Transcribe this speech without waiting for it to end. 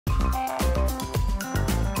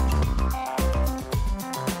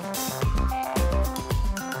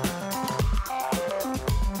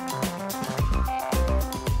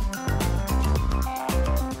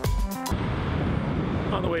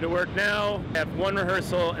way to work now. I have one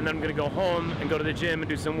rehearsal and then I'm gonna go home and go to the gym and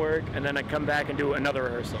do some work, and then I come back and do another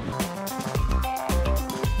rehearsal.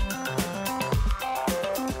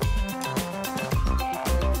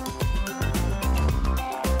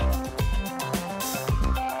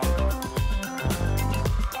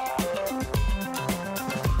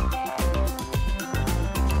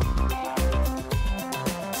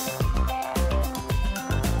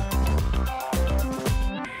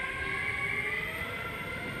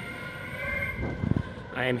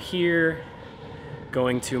 I am here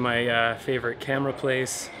going to my favorite camera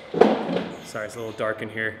place. Sorry, it's a little dark in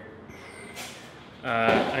here.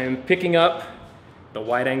 I am picking up the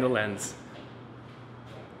wide-angle lens.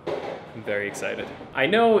 I'm very excited. I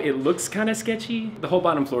know it looks kind of sketchy. The whole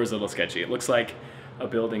bottom floor is a little sketchy. It looks like a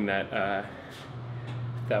building that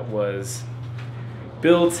that was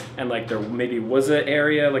built and like there maybe was an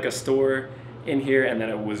area, like a store in here, and then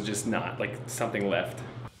it was just not, like something left.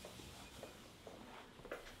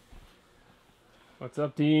 What's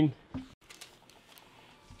up, Dean?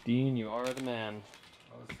 Dean, you are the man.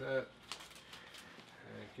 All set.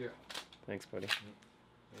 Thank you. Thanks, buddy.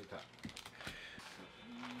 Anytime.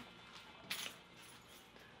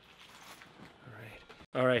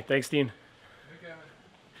 All right, thanks, Dean. Okay.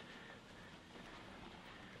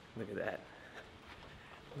 Look at that.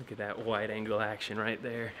 Look at that wide angle action right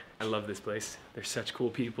there. I love this place. They're such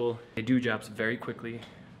cool people. They do jobs very quickly.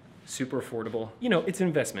 Super affordable. You know, it's an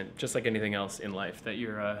investment, just like anything else in life that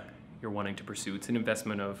you're wanting to pursue. It's an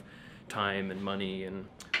investment of time and money.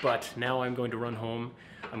 But now I'm going to run home.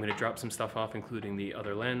 I'm going to drop some stuff off, including the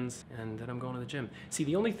other lens, and then I'm going to the gym. See,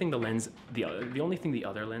 the only thing the only thing the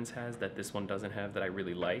other lens has that this one doesn't have that I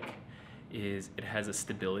really like is it has a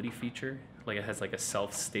stability feature. Like it has like a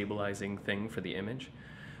self-stabilizing thing for the image,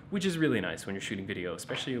 which is really nice when you're shooting video,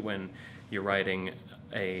 especially when you're riding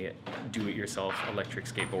a do-it-yourself electric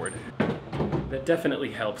skateboard. That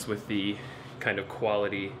definitely helps with the kind of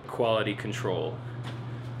quality control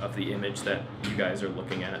of the image that you guys are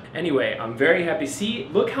looking at. Anyway, I'm very happy. See,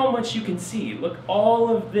 look how much you can see. Look,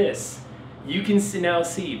 all of this you can now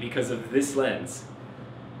see because of this lens.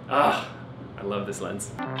 Ah, I love this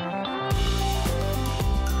lens.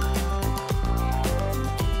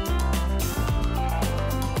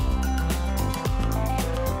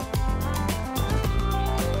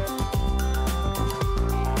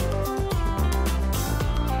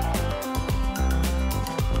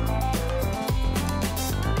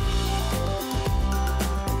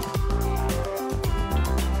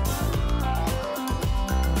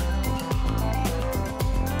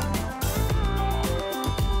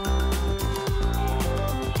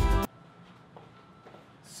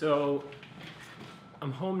 So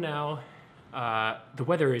I'm home now. The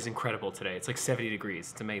weather is incredible today. It's like 70 degrees.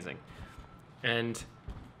 It's amazing. And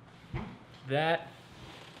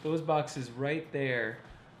those boxes right there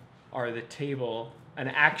are the table, an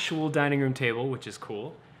actual dining room table, which is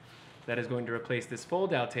cool. That is going to replace this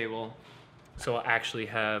fold-out table. So I'll actually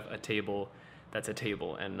have a table that's a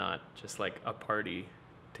table and not just like a party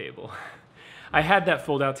table. I had that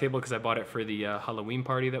fold-out table because I bought it for the Halloween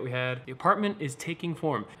party that we had. The apartment is taking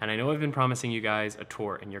form, and I know I've been promising you guys a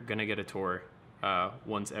tour, and you're gonna get a tour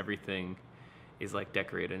once everything is like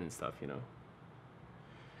decorated and stuff, you know,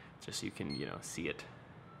 just so you can, you know, see it.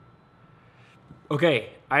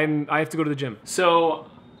 Okay, I have to go to the gym. So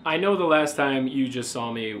I know the last time you just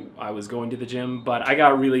saw me, I was going to the gym, but I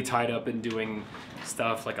got really tied up in doing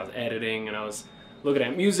stuff, like I was editing and I was looking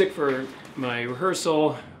at music for my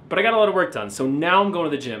rehearsal. But I got a lot of work done, so now I'm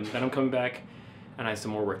going to the gym, then I'm coming back, and I have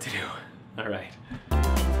some more work to do. All right.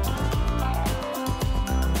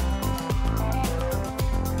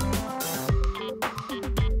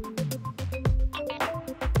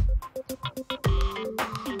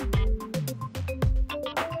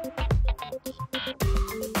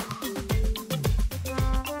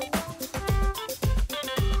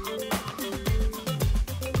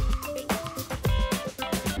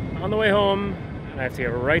 On the way home, I have to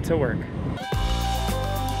get right to work.